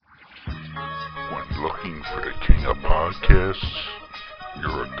Looking for the king of podcasts?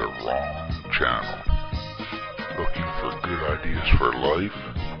 You're at the wrong channel. Looking for good ideas for life?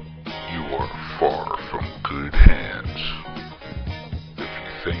 You are far from good hands. If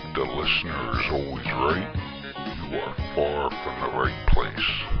you think the listener is always right, you are far from the right place.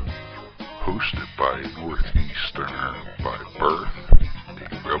 Hosted by a Northeasterner by birth, a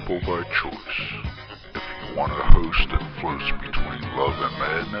rebel by choice. If you want a host that floats between love and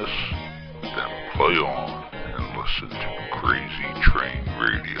madness, then play on and listen to Crazy Train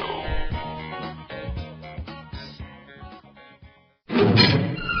Radio.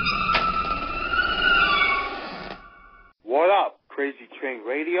 What up, Crazy Train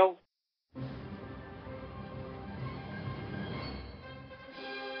Radio?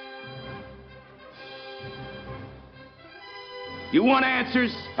 You want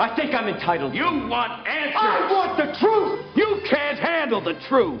answers? I think I'm entitled. You want answers? I want the truth! You can't handle the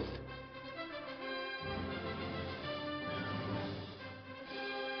truth!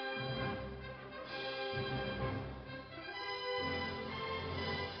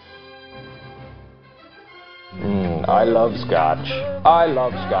 I love scotch. I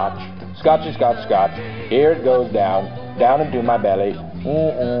love scotch. Scotchy, scotch, scotch. Here it goes down into my belly.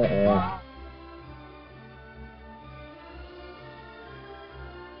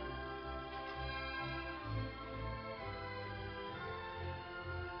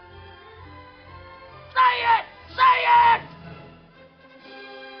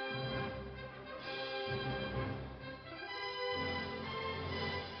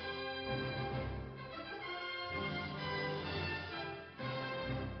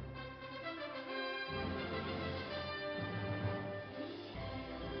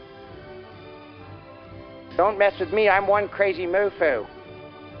 Don't mess with me, I'm one crazy moofoo.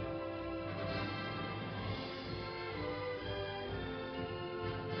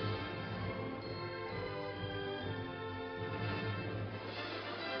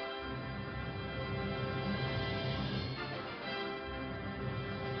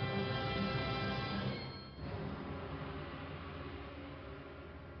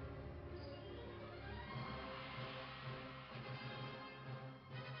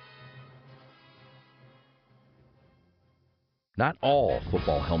 Not all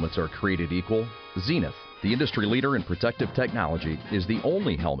football helmets are created equal. Zenith, the industry leader in protective technology, is the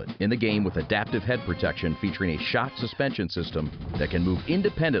only helmet in the game with adaptive head protection featuring a shock suspension system that can move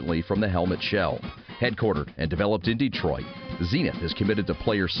independently from the helmet shell. Headquartered and developed in Detroit, Zenith is committed to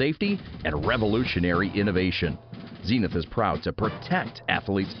player safety and revolutionary innovation. Zenith is proud to protect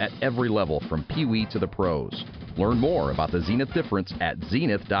athletes at every level from Pee Wee to the pros. Learn more about the Zenith difference at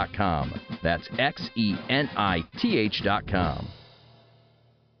zenith.com. That's XENITH.com.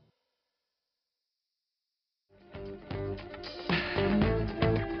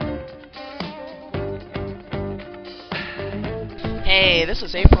 Hey, this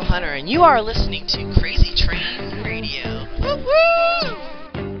is April Hunter, and you are listening to Crazy Train Radio. Woo-woo!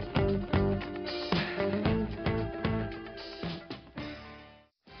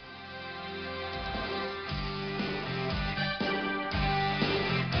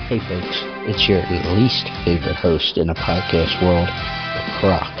 Hey folks, it's your least favorite host in the podcast world, the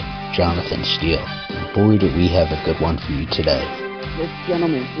Croc, Jonathan Steele. And boy, do we have a good one for you today. This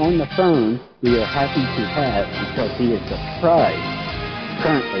gentleman on the phone we are happy to have because he is a prize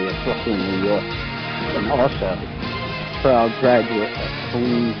currently at Brooklyn, New York, and also proud graduate of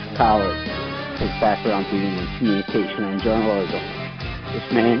Queens College, his background being in communication and journalism. This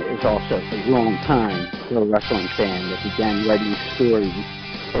man is also a long-time pro wrestling fan that began writing stories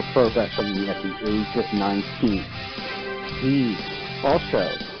for pro wrestling at the age of 19. He also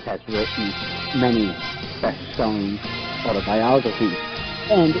has written many best-selling autobiographies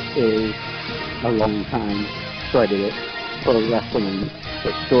and is a long-time credited pro wrestling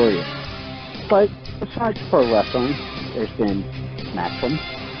historian. But besides pro wrestling, there's been Maxim,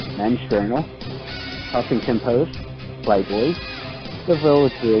 Men's Journal, Huffington Post, Playboy, The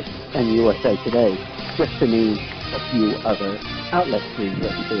Village Voice, and USA Today, just to name a few other outlets he's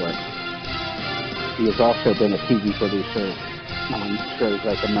written for us. He has also been a TV producer on shows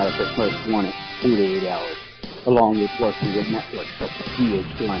like America's Most Wanted, 48 Hours, along with working with networks such as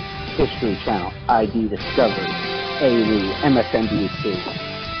VH1, History Channel, ID Discovery, A&E, MSNBC,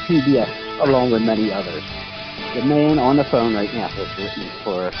 PBS, along with many others. The man on the phone right now has written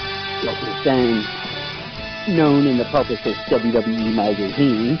for what was then known in the public as WWE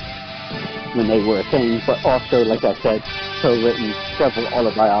Magazine, when they were a thing, but also, like I said, co-written several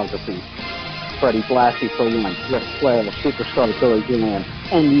autobiographies. Freddie Blassie for one, Ric Flair, the Superstar Billy Graham,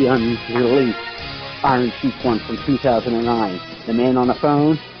 and the unreleased Iron Sheik one from 2009. The man on the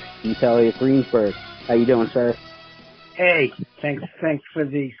phone, Keith Elliott Greensburg. How you doing, sir? Hey, thanks for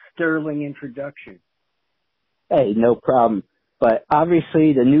the sterling introduction. Hey, no problem. But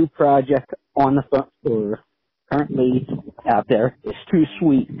obviously, the new project on the front or currently out there is Too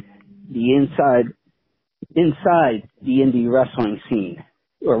Sweet. The inside the indie wrestling scene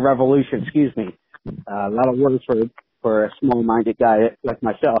or revolution, excuse me. A lot of words for a small-minded guy like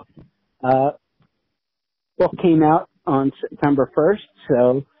myself. Book came out on September 1st.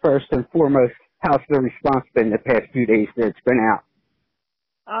 So first and foremost, how's the response been the past few days that it's been out?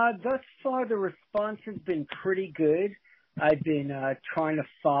 Thus far, the response has been pretty good. I've been trying to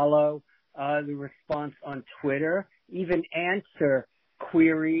follow the response on Twitter, even answer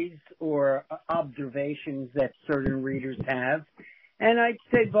queries or observations that certain readers have. And I'd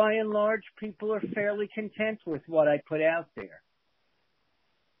say by and large, people are fairly content with what I put out there.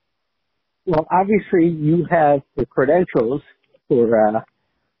 Well, obviously, you have the credentials for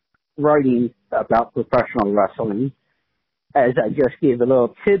writing about professional wrestling, as I just gave a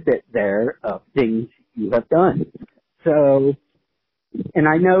little tidbit there of things you have done. So, and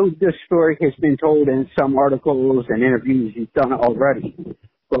I know this story has been told in some articles and interviews you've done already,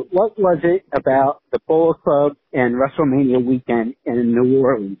 but what was it about the Bullet Club and WrestleMania weekend in New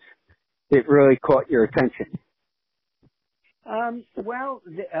Orleans that really caught your attention? Well,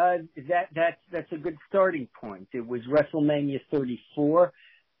 that's a good starting point. It was WrestleMania 34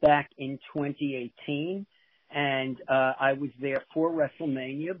 back in 2018, and I was there for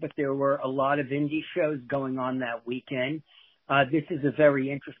WrestleMania, but there were a lot of indie shows going on that weekend. This is a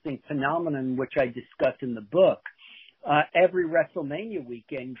very interesting phenomenon which I discuss in the book. Every WrestleMania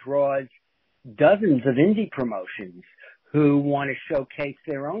weekend draws dozens of indie promotions who want to showcase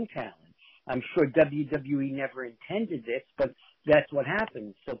their own talent. I'm sure WWE never intended this, but that's what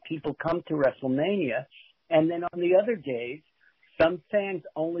happens. So people come to WrestleMania, and then on the other days, some fans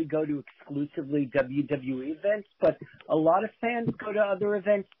only go to exclusively WWE events, but a lot of fans go to other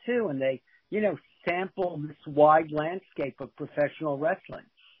events too, and they, sample this wide landscape of professional wrestling.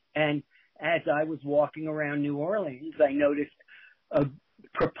 And as I was walking around New Orleans, I noticed a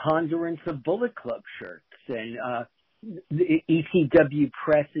preponderance of Bullet Club shirts, and the ECW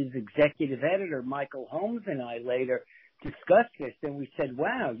Press's executive editor, Michael Holmes, and I later discussed this, and we said,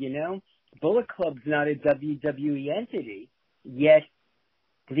 wow, Bullet Club's not a WWE entity, yet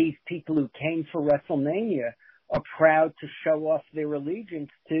these people who came for WrestleMania are proud to show off their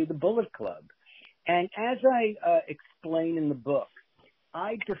allegiance to the Bullet Club. And as I explain in the book,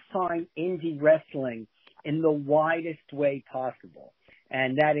 I define indie wrestling in the widest way possible,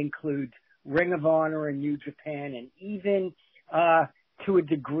 and that includes Ring of Honor and New Japan, and even to a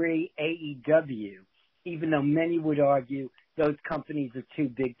degree AEW, even though many would argue those companies are too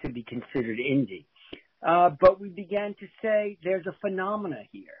big to be considered indie. But we began to say there's a phenomena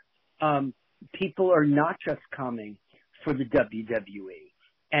here. People are not just coming for the WWE,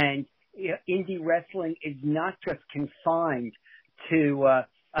 and indie wrestling is not just confined to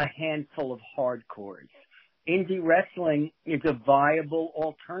a handful of hardcores. Indie wrestling is a viable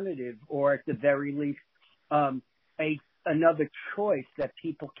alternative, or at the very least, another choice that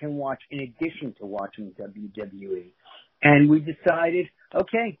people can watch in addition to watching WWE. And we decided,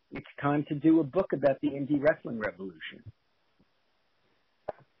 okay, it's time to do a book about the indie wrestling revolution.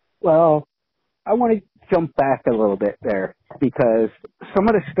 Well, I want to jump back a little bit there, because some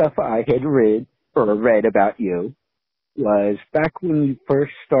of the stuff I had read about you was back when you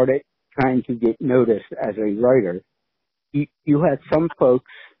first started trying to get noticed as a writer, you had some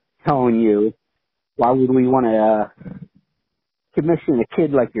folks telling you, why would we want to commission a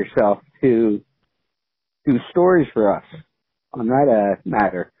kid like yourself to do stories for us on that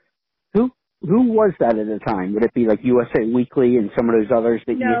matter? Who was that at the time? Would it be like USA Weekly and some of those others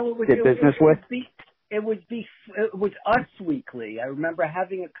that you did business with? It was Us Weekly. I remember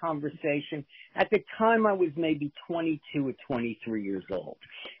having a conversation. At the time, I was maybe 22 or 23 years old,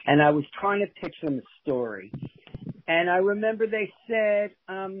 and I was trying to pitch them a story. And I remember they said,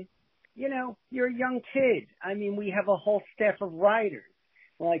 you're a young kid. I mean, we have a whole staff of writers.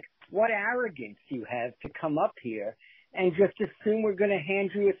 Like, what arrogance you have to come up here and just assume we're going to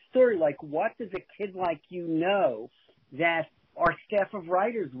hand you a story. Like, what does a kid like you know that our staff of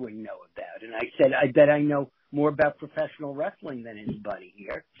writers wouldn't know about? And I said, I bet I know more about professional wrestling than anybody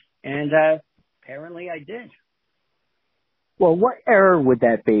here. And apparently I did. Well, what era would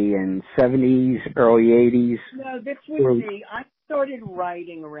that be? In 70s, early 80s? No, this would be, I started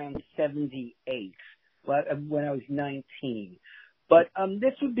writing around 78 when I was 19. But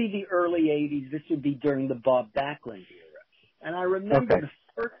this would be the early 80s. This would be during the Bob Backlund era. And I remember the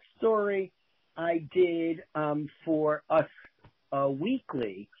first story I did for Us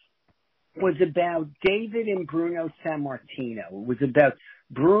Weekly was about David and Bruno Sammartino. It was about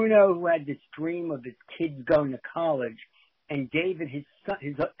Bruno, who had this dream of his kids going to college, and David, his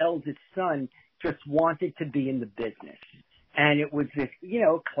eldest son, just wanted to be in the business. And it was this,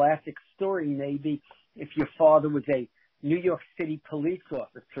 classic story, maybe if your father was a New York City police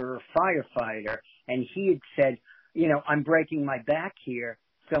officer or firefighter, and he had said, I'm breaking my back here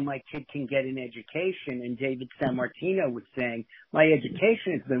so my kid can get an education. And David Sammartino was saying, my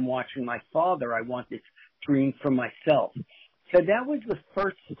education has been watching my father. I want this dream for myself. So that was the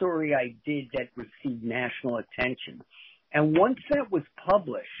first story I did that received national attention. And once that was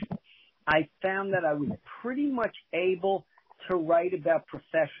published, I found that I was pretty much able to write about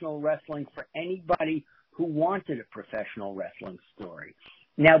professional wrestling for anybody who wanted a professional wrestling story.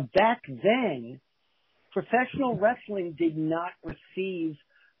 Now, back then, professional wrestling did not receive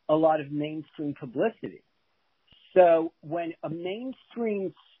a lot of mainstream publicity. So when a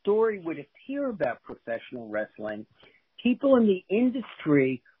mainstream story would appear about professional wrestling, people in the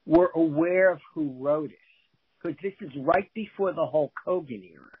industry were aware of who wrote it, because this is right before the Hulk Hogan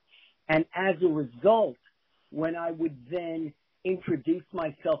era. And as a result, when I would then introduce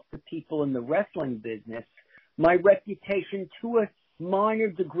myself to people in the wrestling business, my reputation to a minor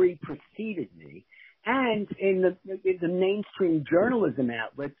degree preceded me. And in the mainstream journalism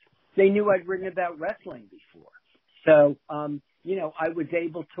outlets, they knew I'd written about wrestling before. So, I was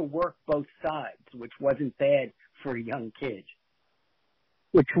able to work both sides, which wasn't bad for a young kid.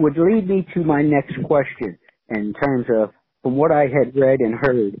 Which would lead me to my next question in terms of, from what I had read and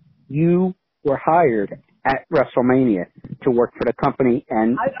heard, you were hired at WrestleMania to work for the company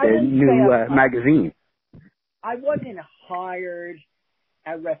and the new magazine. I wasn't hired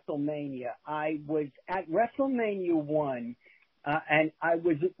at WrestleMania. I was at WrestleMania 1, and I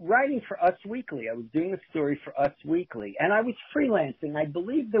was writing for Us Weekly. I was doing a story for Us Weekly, and I was freelancing. I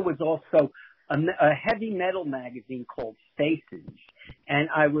believe there was also a heavy metal magazine called Faces, and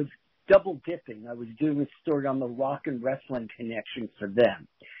I was double dipping. I was doing a story on the Rock and Wrestling connection for them.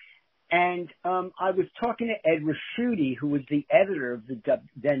 And I was talking to Ed Raschuti, who was the editor of the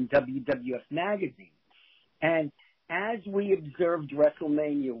then WWF magazine. And as we observed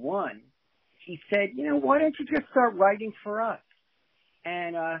WrestleMania 1, he said, why don't you just start writing for us?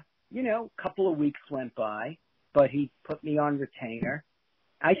 And, a couple of weeks went by, but he put me on retainer.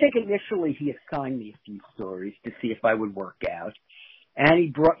 I think initially he assigned me a few stories to see if I would work out. And he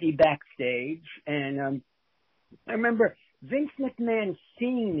brought me backstage. And I remember Vince McMahon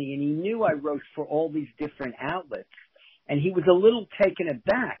seeing me, and he knew I wrote for all these different outlets. And he was a little taken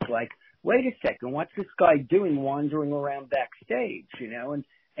aback, like, wait a second, what's this guy doing wandering around backstage, And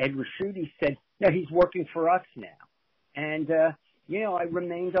Ed Raschuti said, no, he's working for us now. And, I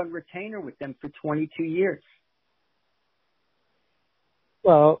remained on retainer with them for 22 years.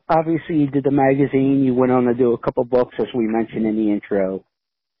 Well, obviously you did the magazine. You went on to do a couple books, as we mentioned in the intro.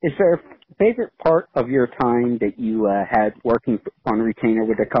 Is there a favorite part of your time that you had working on retainer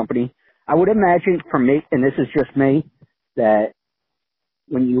with the company? I would imagine for me, and this is just me, that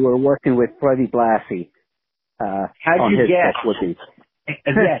when you were working with Freddie Blassie, on his book would be.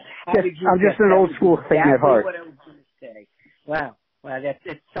 Yes. How did you I'm just an old school thing at heart. What I was going to say. Wow,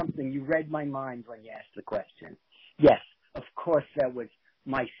 that's something. You read my mind when you asked the question. Yes, of course, that was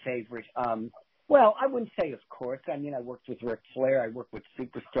my favorite. Well, I wouldn't say of course. I mean, I worked with Ric Flair. I worked with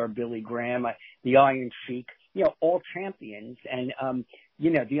Superstar Billy Graham, the Iron Sheik, all champions. And,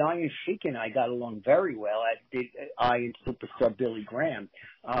 the Iron Sheik and I got along very well. I and Superstar Billy Graham.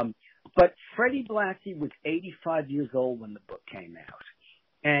 But Freddie Blassie was 85 years old when the book came out.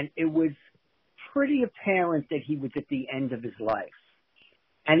 And it was pretty apparent that he was at the end of his life.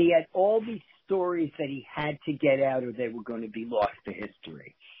 And he had all these stories that he had to get out or they were going to be lost to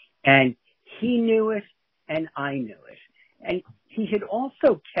history. And he knew it, and I knew it. And he had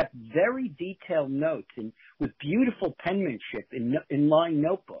also kept very detailed notes and with beautiful penmanship in line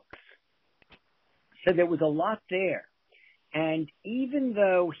notebooks. So there was a lot there. And even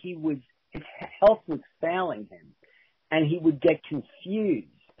though his health was failing him and he would get confused,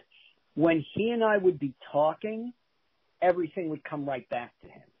 when he and I would be talking, everything would come right back to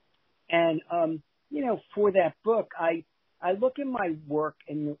him. And, for that book, I look at my work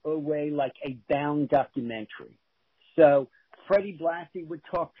in a way like a bound documentary. So Freddie Blassie would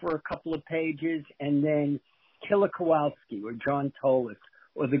talk for a couple of pages, and then Killer Kowalski or John Tolis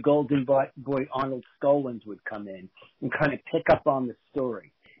or the Golden Boy Arnold Skolins would come in and kind of pick up on the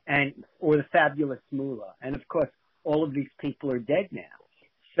story, or the Fabulous Moolah. And, of course, all of these people are dead now.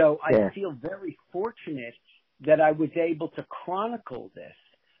 So I feel very fortunate that I was able to chronicle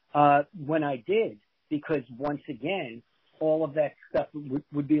this when I did, because once again, all of that stuff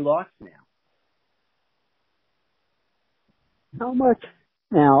would be lost now. How much?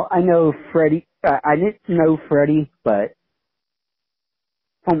 Now, I know Freddie, I didn't know Freddie, but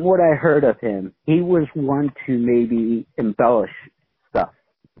from what I heard of him, he was one to maybe embellish stuff.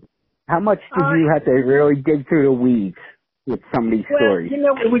 How much did you have to really dig through the weeds with some of these stories? You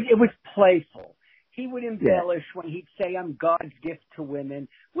know, it was playful. He would embellish when he'd say, I'm God's gift to women,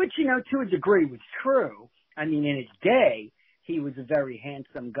 which, you know, to a degree was true. I mean, in his day, he was a very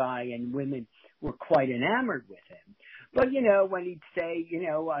handsome guy and women were quite enamored with him. But, you know, when he'd say, you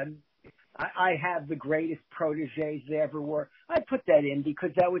know, I have the greatest proteges there ever were, I put that in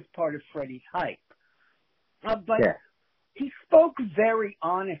because that was part of Freddie's hype. He spoke very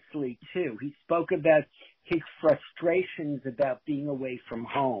honestly, too. He spoke about his frustrations about being away from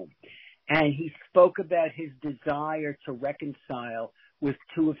home. And he spoke about his desire to reconcile with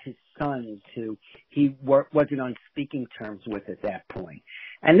two of his sons who he wasn't on speaking terms with at that point.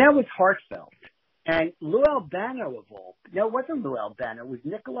 And that was heartfelt. And Lou Albano it wasn't Lou Albano, it was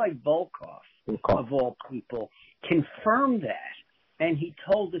Nikolai Volkov of all people, confirmed that. And he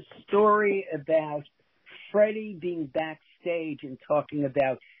told a story about Freddie being backstage and talking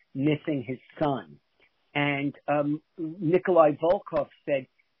about missing his son. And Nikolai Volkov said,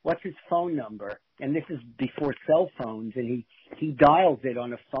 what's his phone number? And this is before cell phones. And he dials it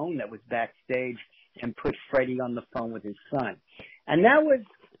on a phone that was backstage and put Freddie on the phone with his son. And that was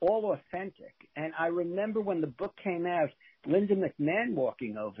all authentic. And I remember when the book came out, Linda McMahon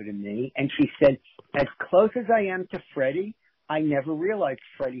walking over to me, and she said, as close as I am to Freddie, I never realized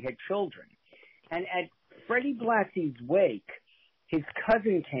Freddie had children. And at Freddie Blassie's wake, his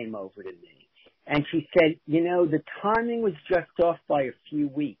cousin came over to me, and she said, you know, the timing was just off by a few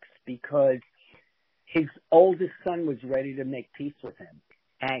weeks because his oldest son was ready to make peace with him.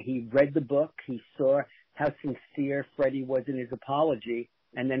 And he read the book, he saw how sincere Freddie was in his apology,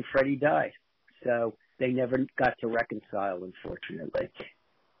 and then Freddie died. So they never got to reconcile, unfortunately.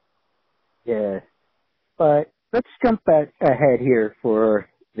 Yeah. But let's jump back ahead here for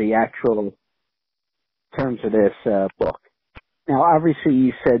the actual terms of this book. Now, obviously,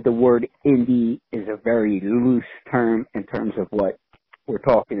 you said the word indie is a very loose term in terms of what we're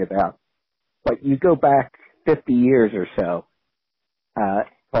talking about. But you go back 50 years or so,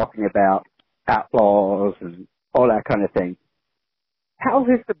 talking about outlaws and all that kind of thing. How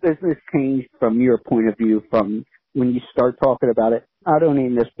has the business changed from your point of view from when you start talking about it, not only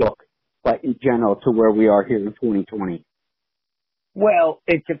in this book, but in general to where we are here in 2020? Well,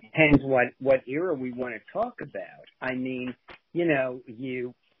 it depends what era we want to talk about. I mean, you know,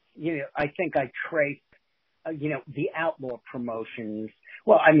 I think I traced, the outlaw promotions.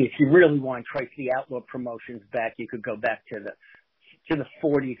 Well, I mean, if you really want to trace the outlaw promotions back, you could go back to the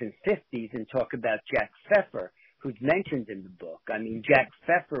 40s and 50s and talk about Jack Pfeffer, who's mentioned in the book. I mean, Jack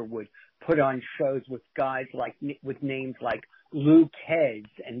Pfeffer would put on shows with guys with names like Lou Kez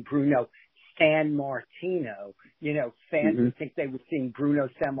and Bruno San Martino. You know, fans would think they were seeing Bruno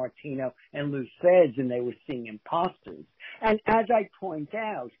San Martino and Lou Kez, and they were seeing imposters. And as I point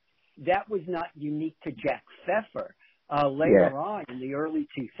out, that was not unique to Jack Pfeffer. Later on, in the early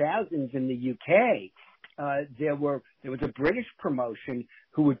 2000s in the UK, there was a British promotion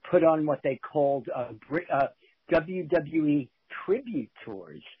who would put on what they called WWE tribute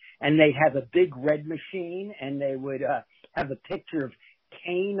tours, and they'd have a big red machine, and they would have a picture of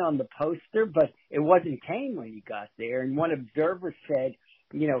Kane on the poster, but it wasn't Kane when he got there. And one observer said,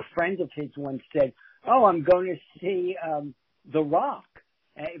 a friend of his once said, "Oh, I'm going to see The Rock."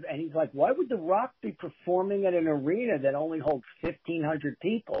 And he's like, "Why would The Rock be performing at an arena that only holds 1,500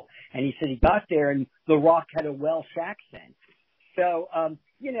 people?" And he said he got there and The Rock had a Welsh accent. So,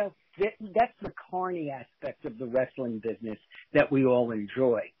 that's the carny aspect of the wrestling business that we all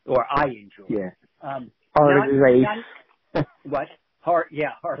enjoy, or I enjoy. Yeah. Harley race. What?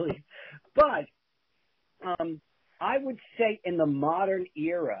 Harley. But I would say in the modern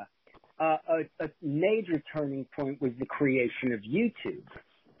era, a major turning point was the creation of YouTube,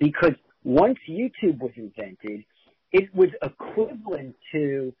 because once YouTube was invented, it was equivalent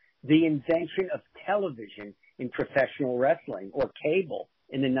to the invention of television in professional wrestling, or cable,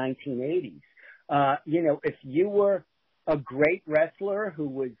 in the 1980s. If you were a great wrestler who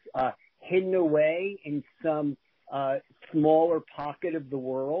was hidden away in some smaller pocket of the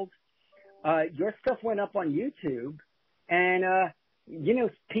world, your stuff went up on YouTube, and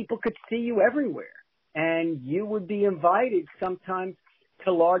people could see you everywhere, and you would be invited sometimes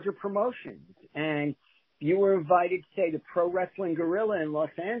to larger promotions. And you were invited, say, to Pro Wrestling Guerrilla in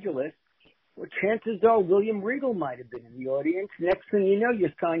Los Angeles, well, chances are William Regal might have been in the audience. Next thing you know,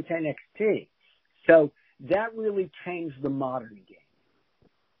 you're signed to NXT. So that really changed the modern game.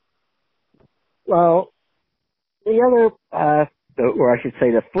 Well, the other, or I should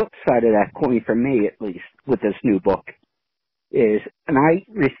say the flip side of that coin for me, at least, with this new book is, and I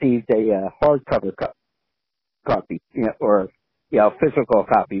received a hardcover copy, or physical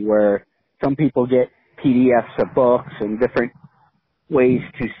copy, where some people get PDFs of books and different ways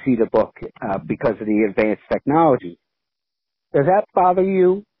to see the book because of the advanced technology. Does that bother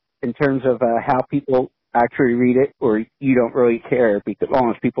you in terms of how people actually read it, or you don't really care because as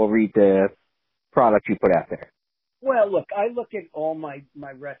long as people read the product you put out there? Well, look, I look at all my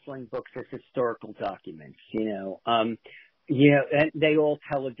wrestling books as historical documents, and they all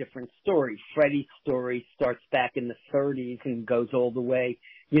tell a different story. Freddie's story starts back in the 30s and goes all the way,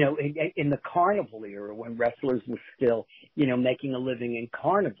 in the carnival era when wrestlers were still, making a living in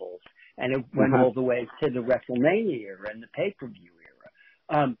carnivals. And it went all the way to the WrestleMania era and the pay-per-view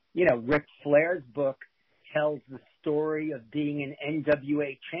era. Ric Flair's book tells the story of being an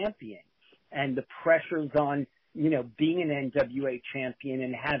NWA champion and the pressures on, being an NWA champion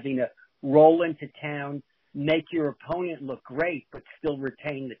and having to roll into town, make your opponent look great, but still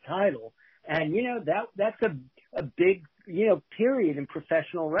retain the title. And, that's a big, period in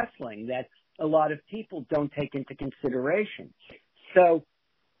professional wrestling that a lot of people don't take into consideration. So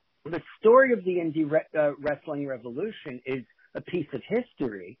the story of the indie wrestling revolution is a piece of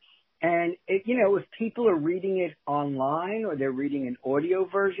history. And, if people are reading it online or they're reading an audio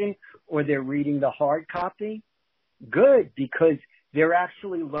version or they're reading the hard copy, good, because they're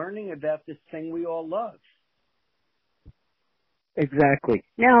actually learning about this thing we all love. Exactly.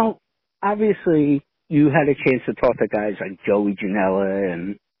 Now, obviously, you had a chance to talk to guys like Joey Janela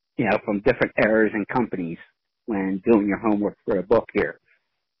and, from different eras and companies when doing your homework for a book here.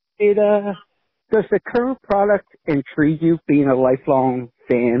 Does the current product intrigue you, being a lifelong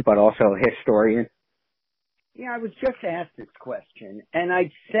fan but also a historian? Yeah, I was just asked this question, and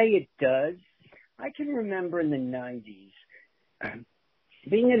I'd say it does. I can remember in the 90s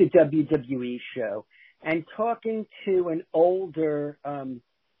being at a WWE show and talking to an older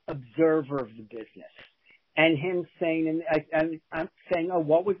observer of the business, and him saying, and I'm saying, oh,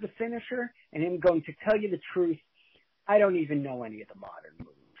 what was the finisher? And him going, to tell you the truth, I don't even know any of the modern moves.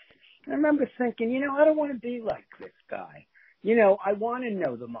 And I remember thinking, I don't want to be like this guy. I want to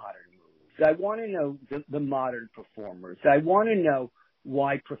know the modern moves. I want to know the modern performers. I want to know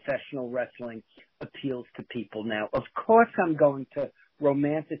why professional wrestling appeals to people now. Of course, I'm going to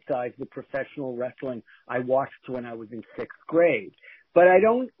romanticize the professional wrestling I watched when I was in sixth grade. But I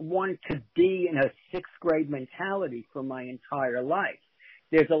don't want to be in a sixth grade mentality for my entire life.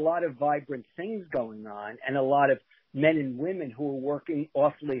 There's a lot of vibrant things going on and a lot of men and women who are working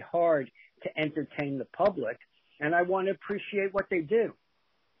awfully hard to entertain the public, and I want to appreciate what they do.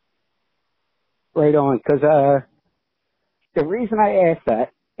 Right on, because the reason I ask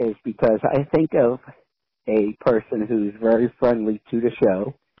that is because I think of a person who's very friendly to the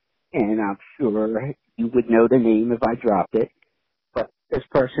show, and I'm sure you would know the name if I dropped it, but this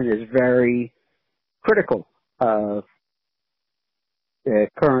person is very critical of the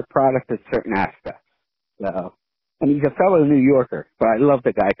current product in certain aspects. So, and he's a fellow New Yorker, but I love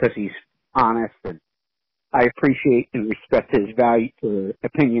the guy because he's honest, and I appreciate and respect his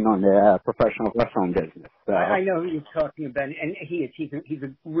opinion on the professional wrestling business. So, I know who you're talking about, and he's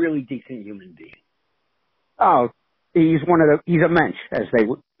a really decent human being. Oh, he's a mensch, as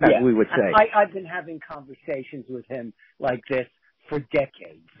we would say. I've been having conversations with him like this for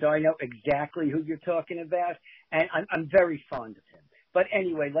decades, so I know exactly who you're talking about, and I'm very fond of him. But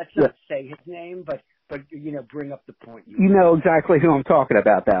anyway, let's not say his name, but bring up the point. You know exactly who I'm talking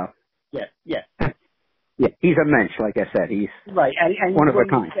about, though. Yeah. Yeah, he's a mensch, like I said. He's right, and one of when a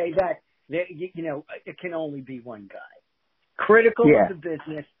kind. You say that, it can only be one guy. Critical of the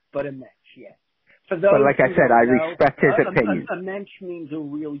business, but a mensch, yes. For those but like I said, I respect his opinion. A mensch means a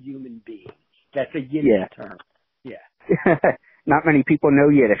real human being. That's a Yiddish term. Yeah. Not many people know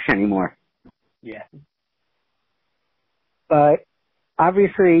Yiddish anymore. Yeah. But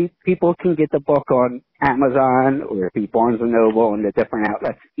obviously, people can get the book on Amazon or if Barnes & Noble and the different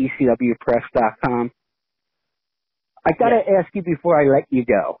outlets, ecwpress.com. I got to ask you before I let you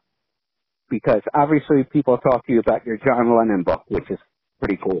go, because obviously people talk to you about your John Lennon book, which is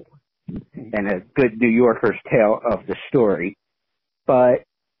pretty cool, and a good New Yorker's tale of the story. But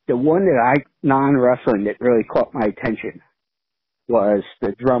the one that non-wrestling that really caught my attention was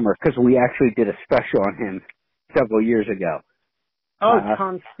the drummer, because we actually did a special on him several years ago. Oh,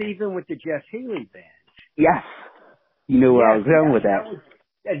 Tom Stephen with the Jeff Healey Band. Yes. You knew where I was going with that.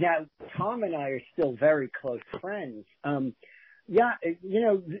 Now, Tom and I are still very close friends. The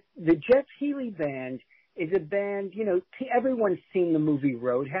Jeff Healey Band is a band, you know, everyone's seen the movie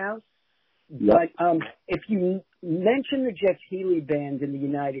Roadhouse. Yep. But if you mention the Jeff Healey Band in the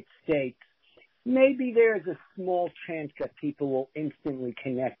United States, maybe there's a small chance that people will instantly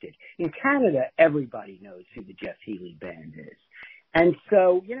connect it. In Canada, everybody knows who the Jeff Healey Band is. And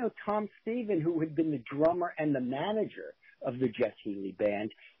so, you know, Tom Stephen, who had been the drummer and the manager of the Jeff Healey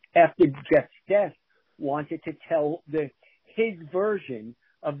Band, after Jeff's death, wanted to tell his version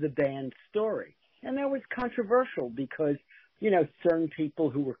of the band's story. And that was controversial because, you know, certain people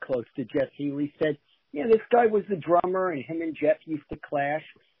who were close to Jeff Healey said, yeah, this guy was the drummer and him and Jeff used to clash.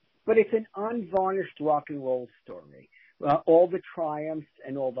 But it's an unvarnished rock and roll story, all the triumphs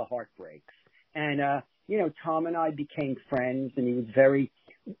and all the heartbreaks. And, you know, Tom and I became friends, and he was very,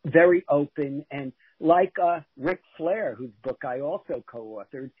 very open. And like Ric Flair, whose book I also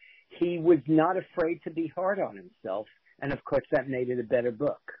co-authored, he was not afraid to be hard on himself. And, of course, that made it a better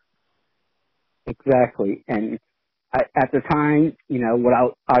book. Exactly. And at the time, you know,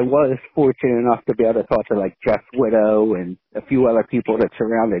 I was fortunate enough to be able to talk to like Jeff's widow and a few other people that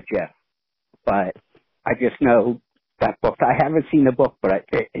surrounded Jeff. But I just know that book. I haven't seen the book, but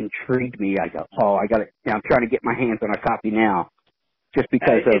it intrigued me. I go, I got it. You know, I'm trying to get my hands on a copy now, just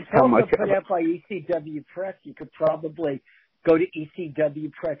because of how much. It's also put out by ECW Press. You could probably go to ECW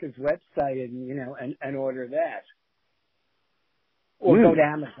Press's website and, you know, and order that, or go to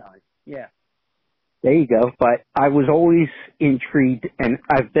Amazon. Yeah. There you go. But I was always intrigued, and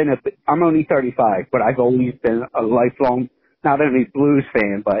I'm only 35, but I've always been a lifelong, not only blues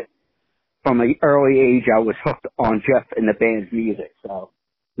fan, but from an early age, I was hooked on Jeff and the band's music. So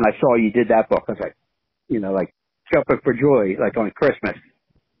when I saw you did that book, I was like, you know, like jumping for joy, like on Christmas.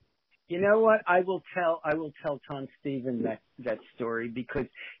 You know what? I will tell Tom Stephen that story, because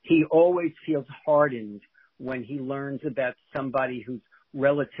he always feels hardened when he learns about somebody who's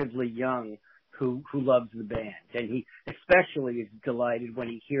relatively young who loves the band. And he especially is delighted when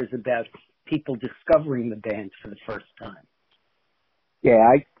he hears about people discovering the band for the first time.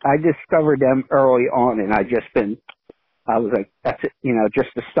 Yeah, I discovered them early on, and I was like, that's it, you know,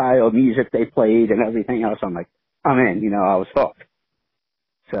 just the style of music they played and everything else. I'm like, I'm in, you know, I was hooked.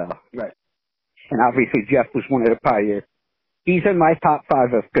 So, right. And obviously Jeff was one of the pioneers. He's in my top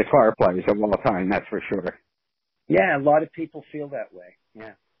 5 of guitar players of all time, that's for sure. Yeah, a lot of people feel that way.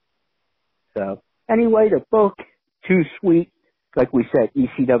 Yeah. So, anyway, the book, Too Sweet, like we said,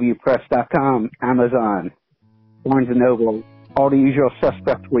 ECWPress.com, Amazon, Barnes & Noble, all the usual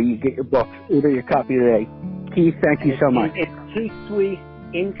suspects where you get your books. Order your copy today. Keith, thank you so much. It's Too Sweet,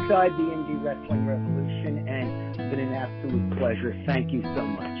 Inside the Indie Wrestling Revolution, and it's been an absolute pleasure. Thank you so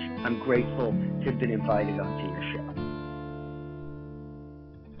much. I'm grateful to have been invited onto your show.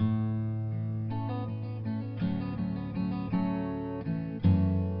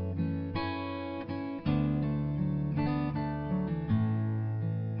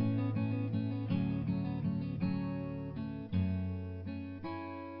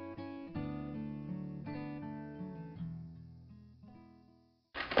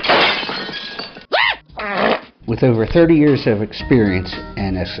 With over 30 years of experience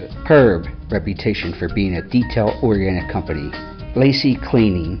and a superb reputation for being a detail-oriented company, Lacey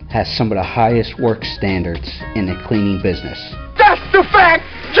Cleaning has some of the highest work standards in the cleaning business. That's the fact,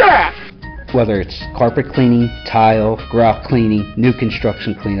 Jeff! Whether it's carpet cleaning, tile, grout cleaning, new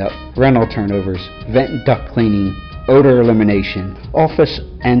construction cleanup, rental turnovers, vent and duct cleaning, odor elimination, office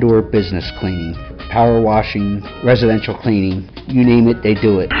and or business cleaning, power washing, residential cleaning, you name it, they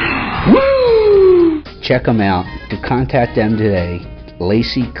do it. Check them out. To contact them today,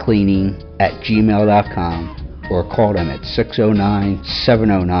 laceycleaning@gmail.com, or call them at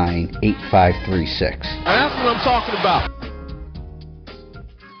 609-709-8536. That's what I'm talking about.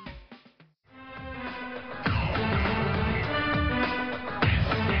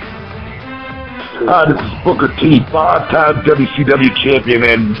 This is Booker T, 5-time WCW champion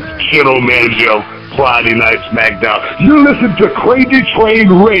and general manager of Friday Night SmackDown. You listen to Crazy Train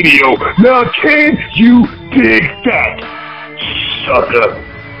Radio. Now, can you dig that, sucker?